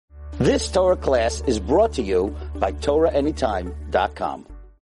This Torah class is brought to you by TorahAnytime.com.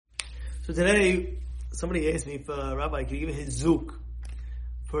 So today, somebody asked me if Rabbi could give me his zuk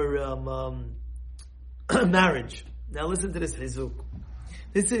for marriage. Now listen to this hizuk.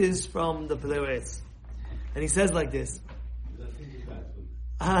 This is from the Peleres. And he says like this.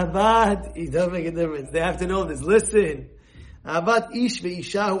 Ahavat, it doesn't make a difference. They have to know this. Listen. Ahavat ish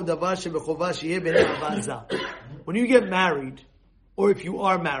ve'ishahu davar shebechova sheyeh b'nei ahavat zah. When you get married, or if you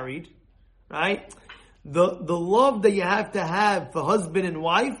are married, right? The love that you have to have for husband and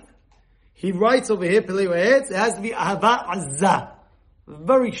wife, he writes over here, it has to be ahavat azah.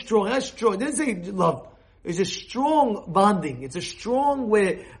 Very strong. That's strong. It didn't say love. It's a strong bonding. It's a strong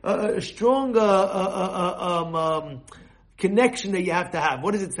way, connection that you have to have.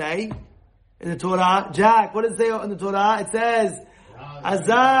 What does it say in the Torah? Jack, what does it say in the Torah? It says,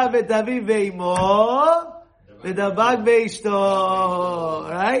 Azav et aviv ve'imo v'dabag ve'ishto.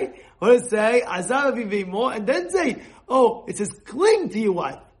 Right? What does it say? Azav aviv ve'imo, and then say, it says cling to your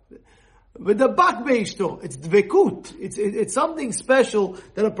wife. V'dabag ve'ishto. It's dvekut. It's something special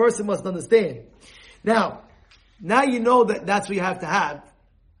that a person must understand. Now you know that that's what you have to have.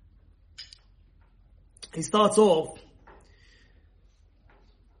 He starts off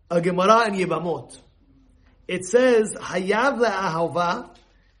a Gemara in Yebamot. It says, Hayav le'ahava,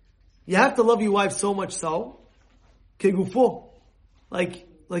 you have to love your wife so much so, kegufo, like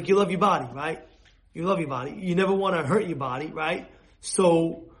you love your body, right? You love your body. You never want to hurt your body, right?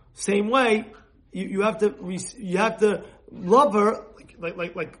 So, same way, you have to love her,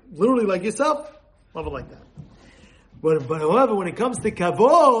 like literally like yourself, love her like that. But however, when it comes to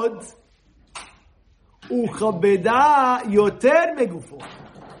kavod, uchabeda yoter megufo.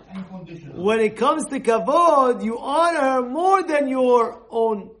 When it comes to kavod, you honor her more than your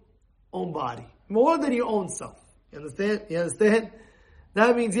own body, more than your own self. You understand?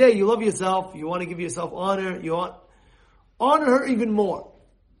 That means, you love yourself. You want to give yourself honor. You honor her even more.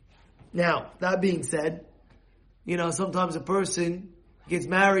 Now, that being said, sometimes a person gets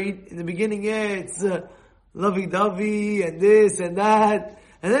married in the beginning. It's lovey-dovey and this and that,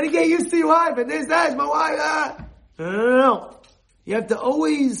 and then you get used to your wife and this, that's my wife. No. You have to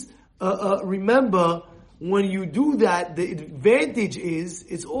always remember when you do that, the advantage is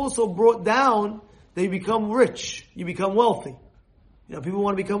it's also brought down that you become rich, you become wealthy. People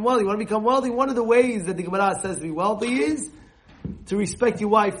want to become wealthy. One of the ways that the Gemara says to be wealthy is to respect your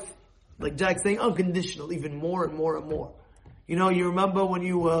wife, like Jack's saying, unconditional, even more and more and more. You remember when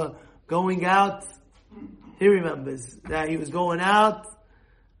you were going out, he remembers that he was going out,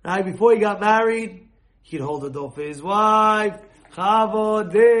 right before he got married, he'd hold the door for his wife,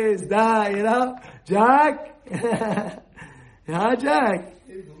 Chavod, this, that, Jack? Jack?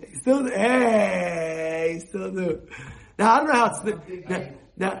 He still do. Now, I don't know how it's,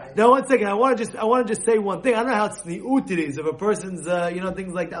 now, 1 second, I want to just say one thing. I don't know how it's the it is of a person's,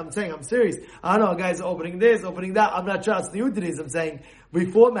 things like that. I'm serious. I don't know, guys are opening this, opening that. I'm not sure it's the it is. I'm saying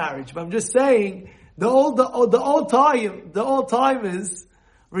before marriage. But I'm just saying, the old timers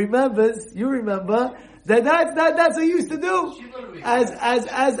you remember, that's what you used to do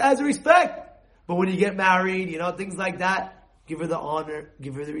as respect. But when you get married, things like that, give her the honor,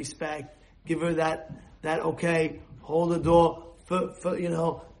 give her the respect, give her that okay, hold the door for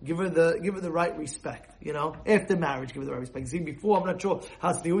give her the right respect, after marriage, give her the right respect. See, before, I'm not sure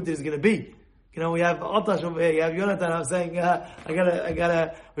how tzniut is going to be. We have Atash over here, you have Yonatan. I'm saying,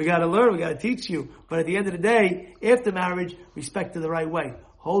 we gotta learn, we gotta teach you. But at the end of the day, after marriage, respect her the right way.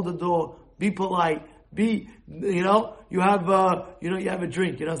 Hold the door, be polite, you have a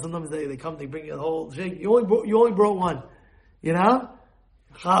drink, sometimes they come, they bring you the whole drink. You only brought one,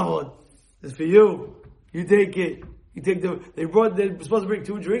 Chavod, it's for you. You take it. They're supposed to bring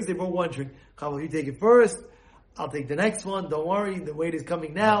 2 drinks, they brought 1 drink. Chavod, you take it first. I'll take the next one. Don't worry, the wait is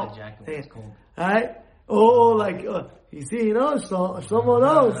coming now. Alright? You see, Shlomo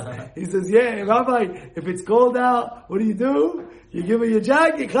knows. He says, Rabbi, if it's cold out, what do? You give me your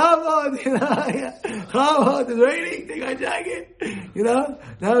jacket, Chavod, Chavod, it's raining, take my jacket, Now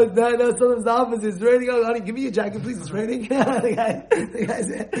sometimes the opposite, it's raining, honey, give me your jacket, please, it's raining. the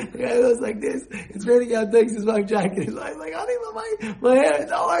guy goes like this, it's raining out, takes his my jacket, he's like, honey, my hair,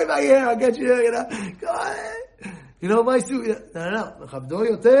 don't worry about your hair, I'll get you, go ahead. My suit,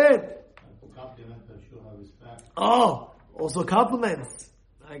 no, also compliments.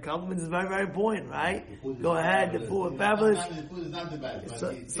 Right? Compliments is very, very important, right? Go ahead, the food, fabulous. The food is not the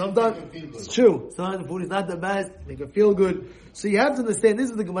best. Sometimes it's true. Sometimes the food is not the best. Make her feel good. So you have to understand, this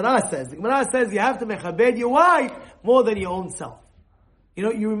is what the Gemara says. The Gemara says you have to mechabed your wife more than your own self.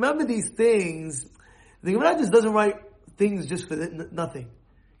 You remember these things. The Gemara just doesn't write things just for nothing.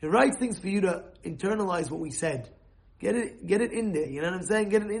 He writes things for you to internalize what we said. Get it in there. You know what I'm saying?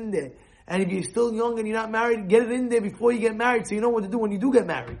 Get it in there. And if you're still young and you're not married, get it in there before you get married so you know what to do when you do get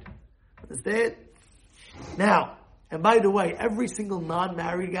married. Understand? Now, and by the way, every single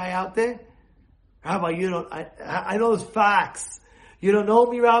non-married guy out there, Rabbi, I know those facts. You don't know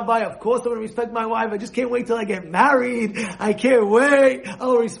me, Rabbi. Of course I'm going to respect my wife. I just can't wait till I get married. I can't wait.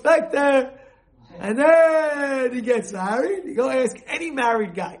 I'll respect her. And then he gets married. You go ask any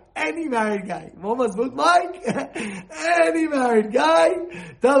married guy. Mama's book, Mike. Any married guy.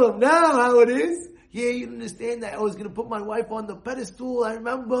 Tell him now how it is. Yeah, you understand that I was going to put my wife on the pedestal. I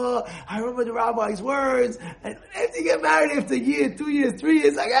remember the rabbi's words. And after you get married, after a year, 2 years, 3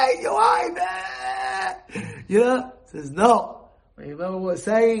 years, like, hey, your wife, says no. Remember what we're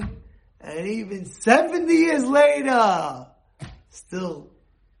saying? And even 70 years later, still,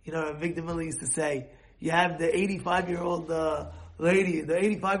 Victor Miller used to say, you have the 85-year-old lady, the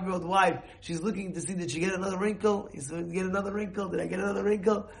 85-year-old wife, she's looking to see, did she get another wrinkle? Did I get another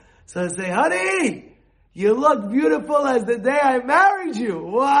wrinkle? So I say, honey, you look beautiful as the day I married you.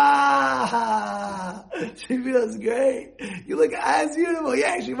 Wow! She feels great. You look as beautiful.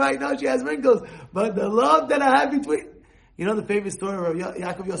 Yeah, she might know she has wrinkles, but the love that I have between... You know the famous story of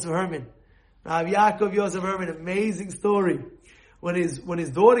Yaakov Yosef Herman? Rav Yaakov Yosef Herman, amazing story. When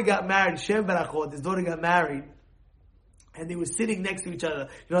his daughter got married, Shem Barachot, his daughter got married, and they were sitting next to each other.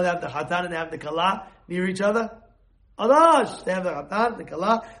 They have the Hatan and they have the Kala near each other. Adash! They have the Hatan, the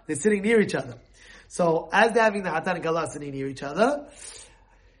Kala, they're sitting near each other. So, as they're having the Hatan and Kala sitting near each other,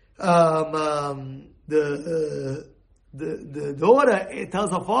 the daughter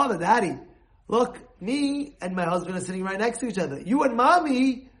tells her father, Daddy, look, me and my husband are sitting right next to each other. You and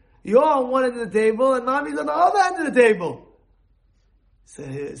mommy, you're on one end of the table, and mommy's on the other end of the table. So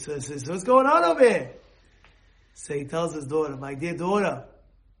what's going on over here? So he tells his daughter, my dear daughter,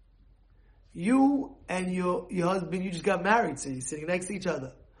 you and your husband, you just got married, so you're sitting next to each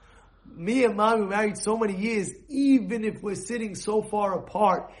other. Me and mommy were married so many years, even if we're sitting so far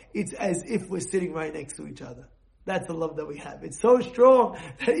apart, it's as if we're sitting right next to each other. That's the love that we have. It's so strong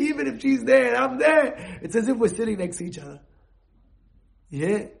that even if she's there and I'm there, it's as if we're sitting next to each other.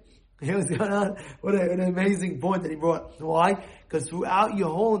 Yeah. Hear what's going on? What an amazing point that he brought. Why? Because throughout your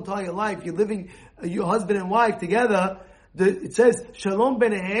whole entire life, you're living, your husband and wife together, it says, Shalom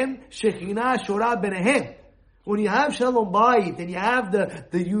benehem, Shekhinah shora benehem. When you have Shalom Bayit and you have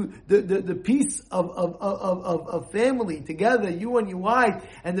the peace of family together, you and your wife,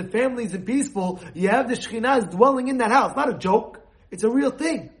 and the families are peaceful, you have the Shekhinah dwelling in that house. Not a joke. It's a real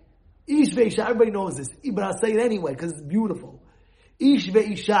thing. Ish ve'isha, everybody knows this. But I'll say it anyway because it's beautiful. Ish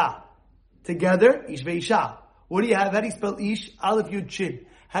ve'isha. Together, ish ve'isha. What do you have? How do you spell ish? Aleph yud shin.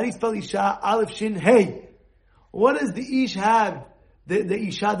 How do you spell isha? Aleph shin hey. What does the ish have? The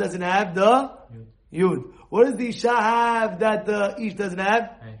isha doesn't have the yud. What does the isha have that the ish doesn't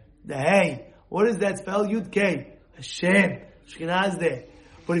have? Hey. The hey. What does that spell? Yud K. Hashem. Shekhinah is there.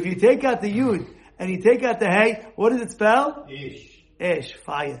 But if you take out the yud and you take out the hey, what does it spell? Ish. Ish.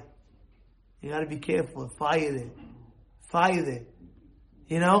 Fire. You gotta be careful. Fire there. Fire there.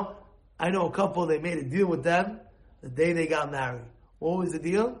 I know a couple, they made a deal with them the day they got married. What was the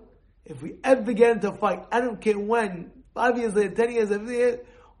deal? If we ever get into a fight, I don't care when, 5 years later, 10 years later,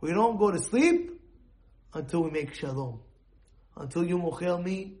 we don't go to sleep until we make shalom. Until you mochel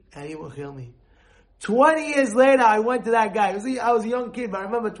me and you mochel me. 20 years later, I went to that guy. I was a young kid, but I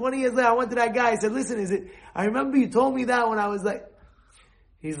remember 20 years later, I went to that guy. I said, listen, I remember you told me that when I was like,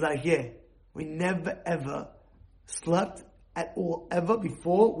 he's like, yeah, we never ever slept at all, ever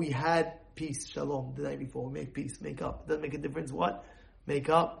before we had peace, shalom, the night before. We make peace, make up. It doesn't make a difference what? Make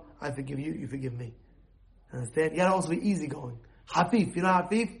up. I forgive you, you forgive me. Understand? You gotta also be easygoing. Hafif, you know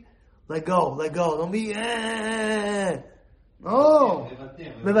hafif? Let go. Don't be, No.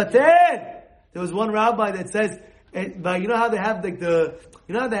 Mevater. There was one rabbi that says, but you know how they have they go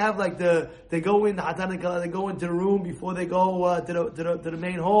in the Hatan and Kala, they go into the room before they go to the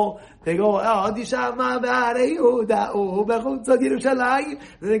main hall. They go, then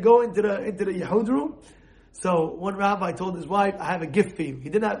they go into the Yehud room. So one rabbi told his wife, I have a gift for you. He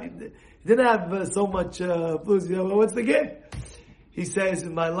didn't have so much blues. What's the gift? He says,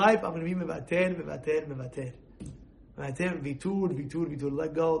 in my life, I'm going to be mevater. Vitur.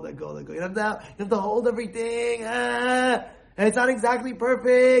 Let go. You have to hold everything. And it's not exactly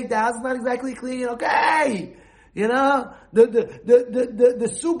perfect. The house is not exactly clean. Okay. The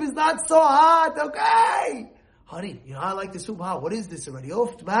soup is not so hot. Okay. honey, I like the soup. What is this already? Oh,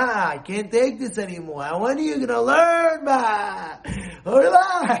 I can't take this anymore. When are you going to learn,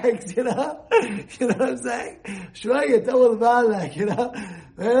 relax, you know what I'm saying? Shreya, tell relax.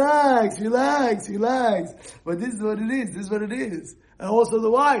 But this is what it is. And also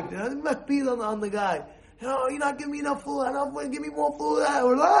the wife, makpid on the guy. You're not giving me enough food. Give me more food.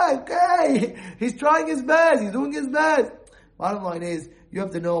 Relax, okay. He's trying his best. He's doing his best. Bottom line is, you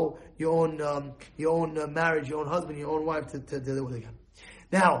have to know your own marriage, your own husband, your own wife to deal with it.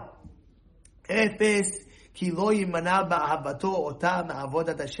 Now, אפס כי לא יימנע באהבתו אותה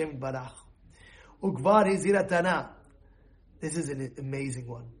מעבודת השם יתברך. וכבר הזהיר התנא. This is an amazing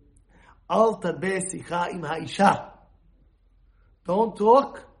one. אל תרבה שיחה עם האישה. Don't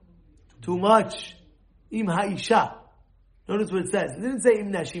talk too much עם האישה. Notice what it says. It didn't say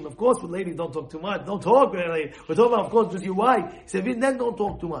im nashim. Of course, with ladies, don't talk too much. Don't talk really. We're talking about, of course, just your wife. He said, then don't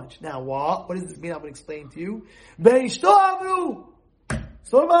talk too much. Now, what? What does this mean? I'm going to explain to you. Beishto amru.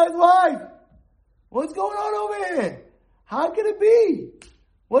 So about his wife. What's going on over here? How can it be?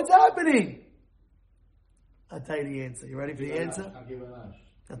 What's happening? I'll tell you the answer. You ready for the answer?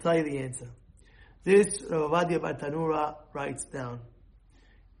 I'll tell you the answer. This Rav Ovadia Bar Tanura writes down.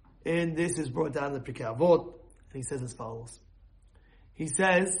 And this is brought down in the Pirkei Avot. And he says as follows. He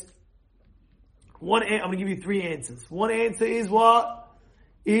says, I'm going to give you three answers. One answer is what?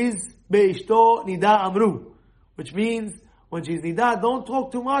 Is Beishto Nida Amru. Which means, when she's Nida, don't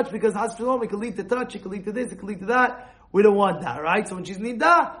talk too much because Has Shalom, it can lead to touch, it can lead to this, it can lead to that. We don't want that, right? So when she's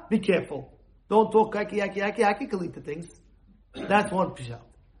Nida, be careful. Don't talk yaki, it can lead to things. That's one pshat.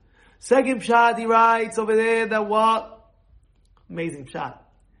 Second pshat, he writes over there that what? Amazing pshat.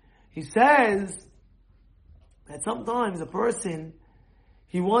 He says that sometimes a person,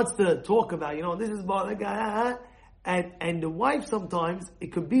 he wants to talk about, this is about that guy, and the wife sometimes,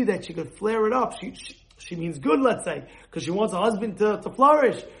 it could be that she could flare it up. She means good, let's say, because she wants her husband to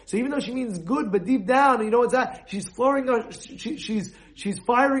flourish. So even though she means good, but deep down, what's that? She's flaring up, she's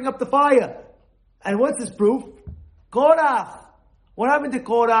firing up the fire. And what's this proof? Korach. What happened to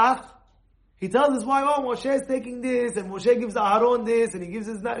Korach? He tells his wife, Moshe is taking this, and Moshe gives Aharon this, and he gives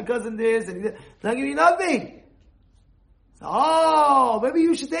his cousin this, and he's not giving you nothing. So, maybe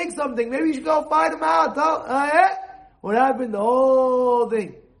you should take something. Maybe you should go fight him out. What happened? The whole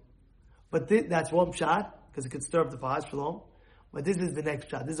thing. But that's one pshat, because it could stir up the fire, Shalom. But this is the next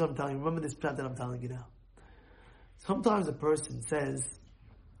pshat. This is what I'm telling you. Remember this pshat that I'm telling you now. Sometimes a person says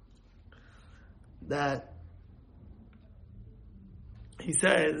that he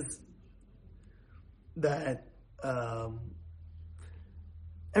says that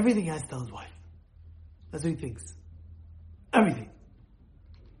everything has to tell his wife. That's what he thinks. Everything.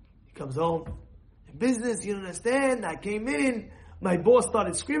 He comes home. In business, you don't understand. I came in. My boss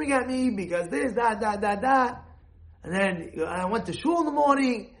started screaming at me because this, that. And then I went to shul in the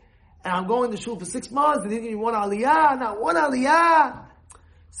morning. And I'm going to shul for 6 months. And then you want aliyah. Not one aliyah.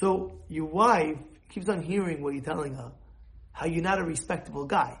 So your wife keeps on hearing what you're telling her. How you're not a respectable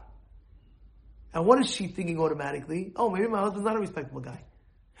guy. And what is she thinking automatically? Oh, maybe my husband's not a respectable guy.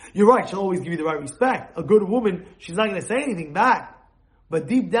 You're right, she'll always give you the right respect. A good woman, she's not going to say anything back. But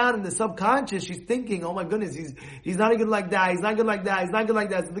deep down in the subconscious, she's thinking, oh my goodness, he's not good like that, he's not good like that, he's not good like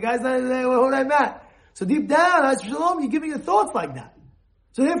that. So the guy's not what I'm at. So deep down, Shalom, you're giving your thoughts like that.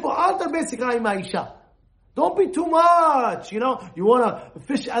 So therefore, altar besikai ma'isha. Don't be too much, You want to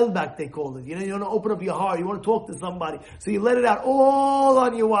fish elbak, they call it. You want to open up your heart. You want to talk to somebody. So you let it out all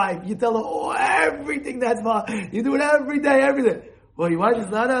on your wife. You tell her everything that's fine. You do it every day, everything. Well, your wife is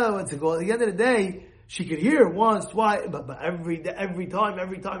not what's it called? At the end of the day, she could hear it once, twice, but every time.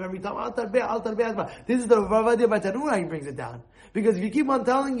 This is the Rav Ovadia Bar Tanura, he brings it down. Because if you keep on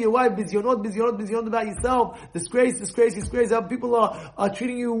telling your wife, busy about yourself, disgrace, how people are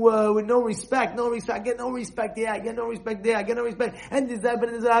treating you with no respect, I get no respect here, I get no respect there, I get no respect, and this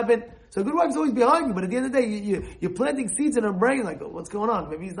happened. So a good wife's always behind you, but at the end of the day, you're planting seeds in her brain, like, what's going on?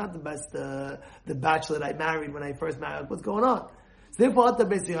 Maybe he's not the best, the bachelor that I married when I first married, what's going on? So therefore,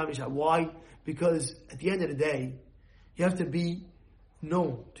 why? Because at the end of the day, you have to be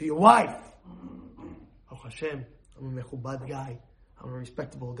known to your wife. Oh Hashem, I'm a mechubad guy. I'm a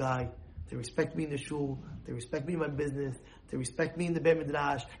respectable guy. They respect me in the shul. They respect me in my business. They respect me in the Beit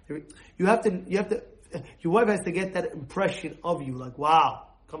Midrash. Your wife has to get that impression of you, like, wow,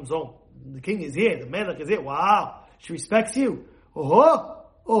 comes home. The king is here. The melech is here. Wow, she respects you.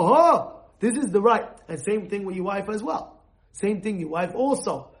 This is the right. And same thing with your wife as well. Same thing, your wife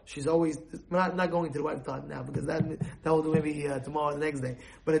also. She's always, we're not going to the wife time now, because that will do maybe tomorrow or the next day.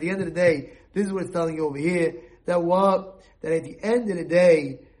 But at the end of the day, this is what it's telling you over here, that at the end of the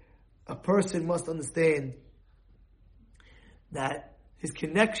day, a person must understand that his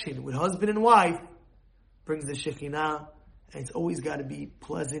connection with husband and wife brings the Shekhinah, and it's always got to be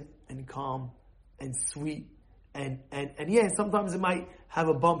pleasant and calm and sweet. And yeah, sometimes it might have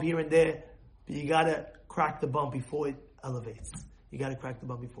a bump here and there, but you got to crack the bump before it elevates. You got to crack the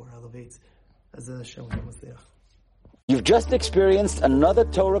bump before it elevates. As a Shalom was there. You've just experienced another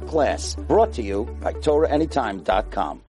Torah class brought to you by TorahAnytime.com.